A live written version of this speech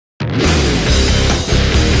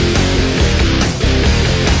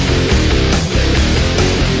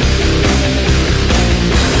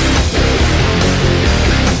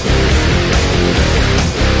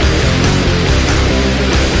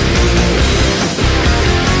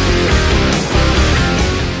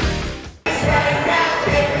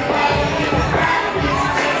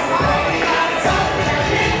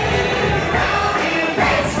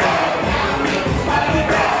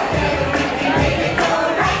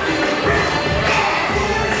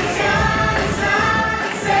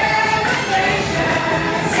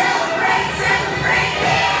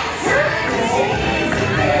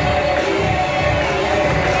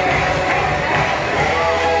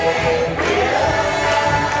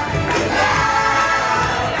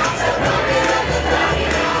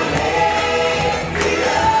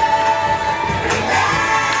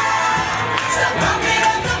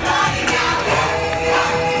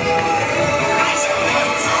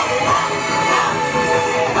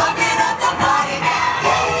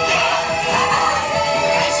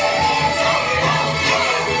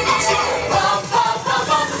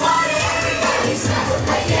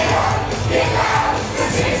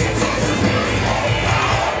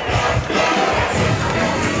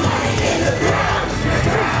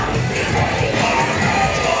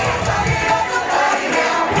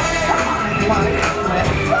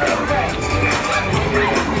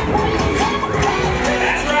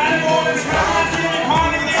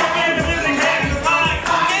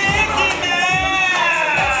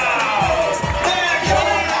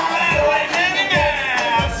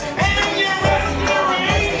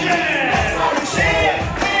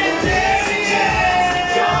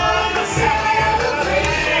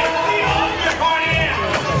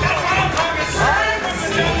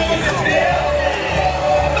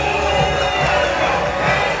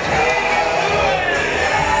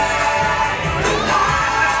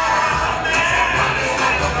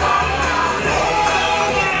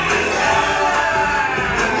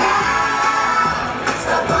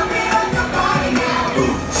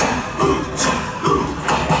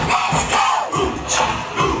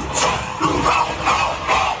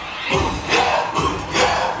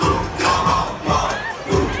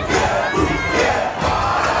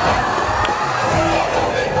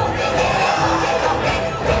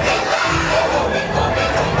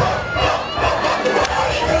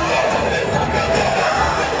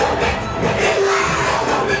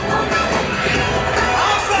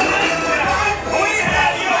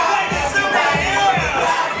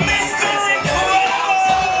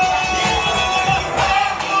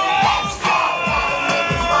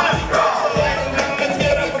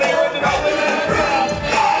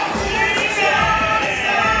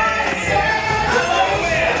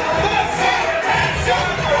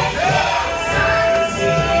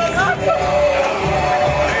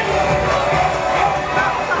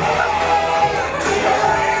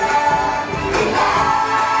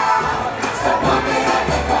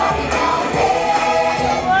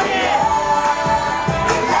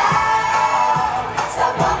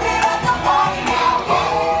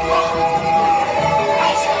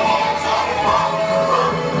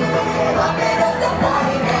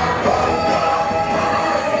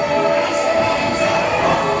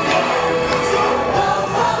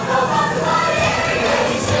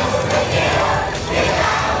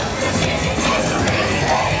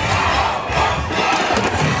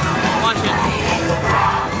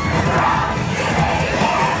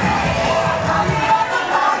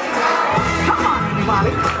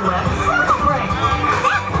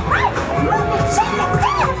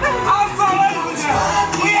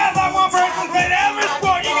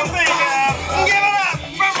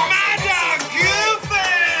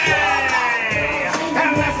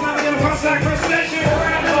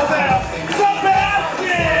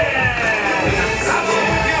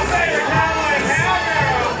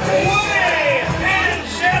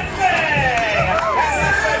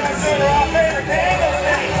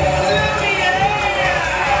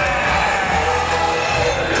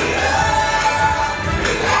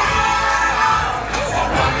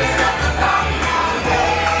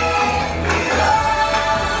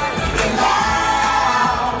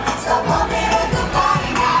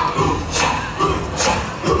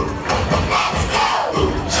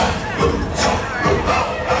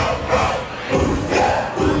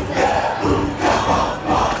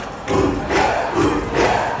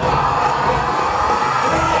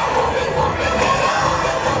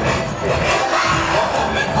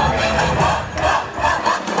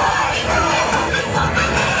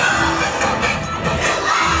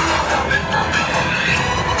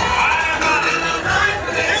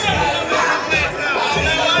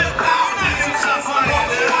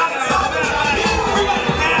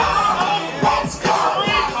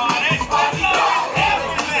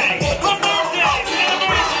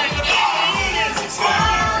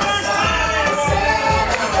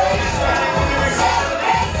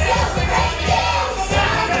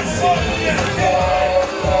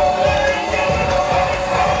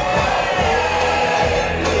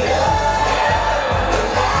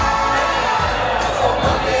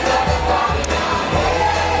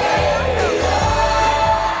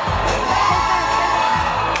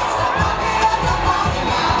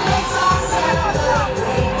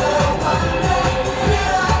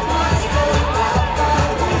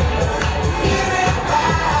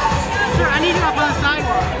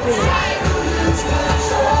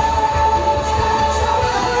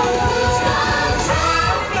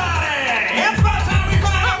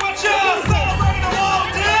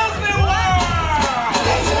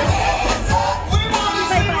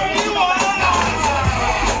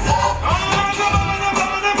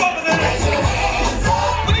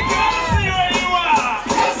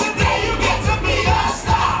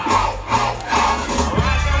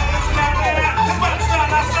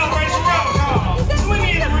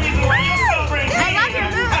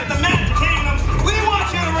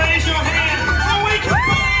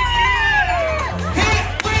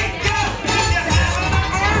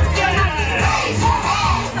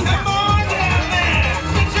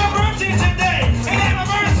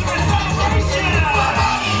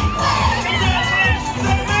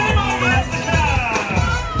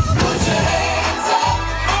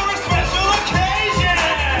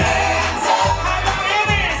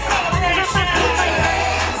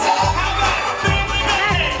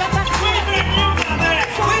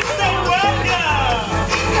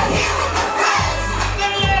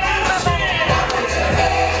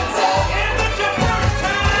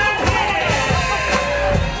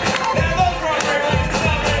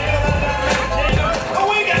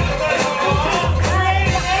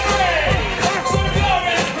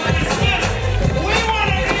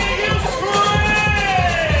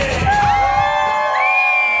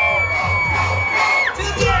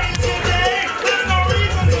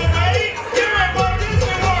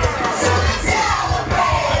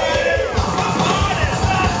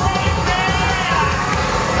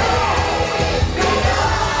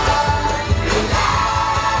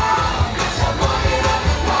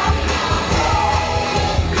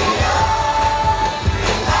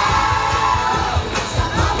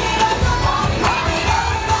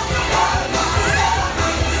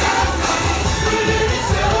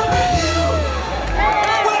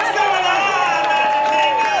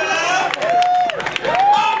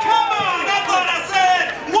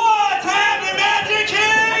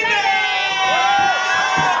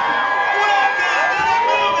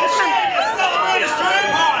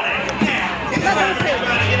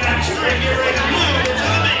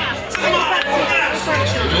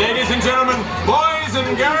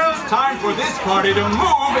this party to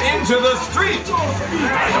move into the street. Come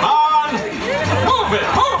on, move it,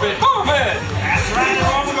 move it, move it. That's right,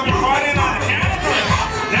 everyone. We're gonna be partying on the count of three.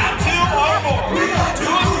 Not two or more. Two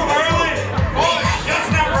is too early. Boy, that's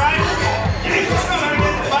not right. You ain't still gonna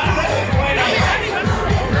get the bottom of it. Wait up.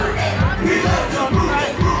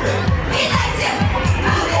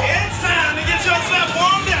 It's time to get yourself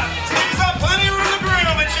warmed up. There's up plenty of room to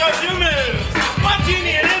groove and show you moves. My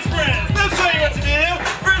genie and his friends, they'll show you what to do.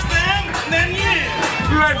 First them, then you.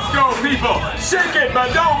 Let's go, people. Shake it,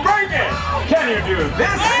 but don't break it. Can you do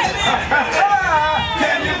this?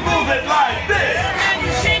 Can you move it like this? Can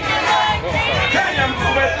you shake it like this? Can you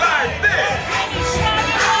move it like this? Can you shake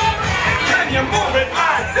it like this? Can you move it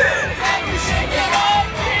like this? Can you shake it like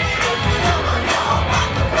this?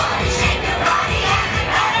 Shake your body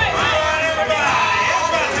everybody. All right, everybody. It's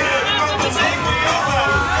about time to put the big wheels up.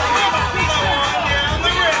 Come on, someone down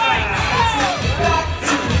the river.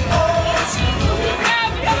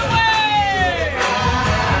 Out the other way.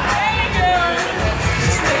 There you go.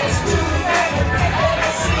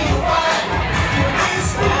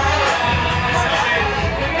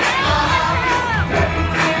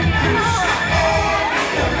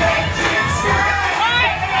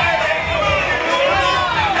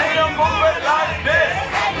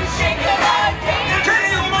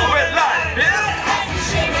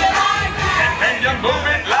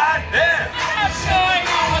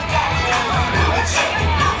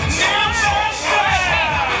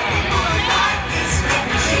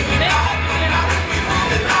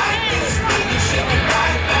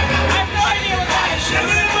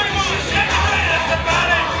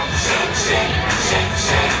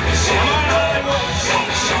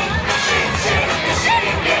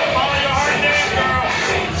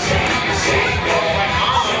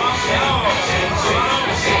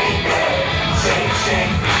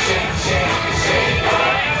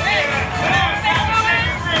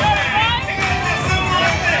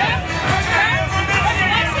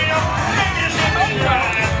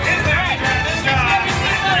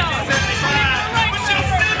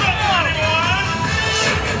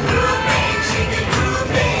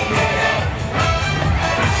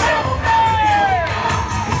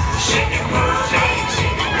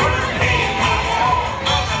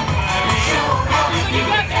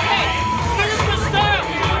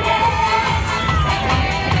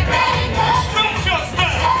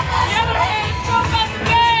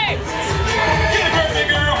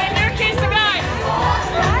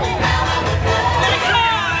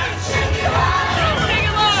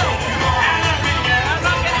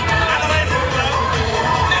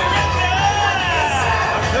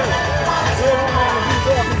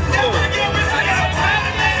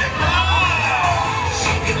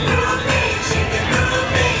 Shake it, move it.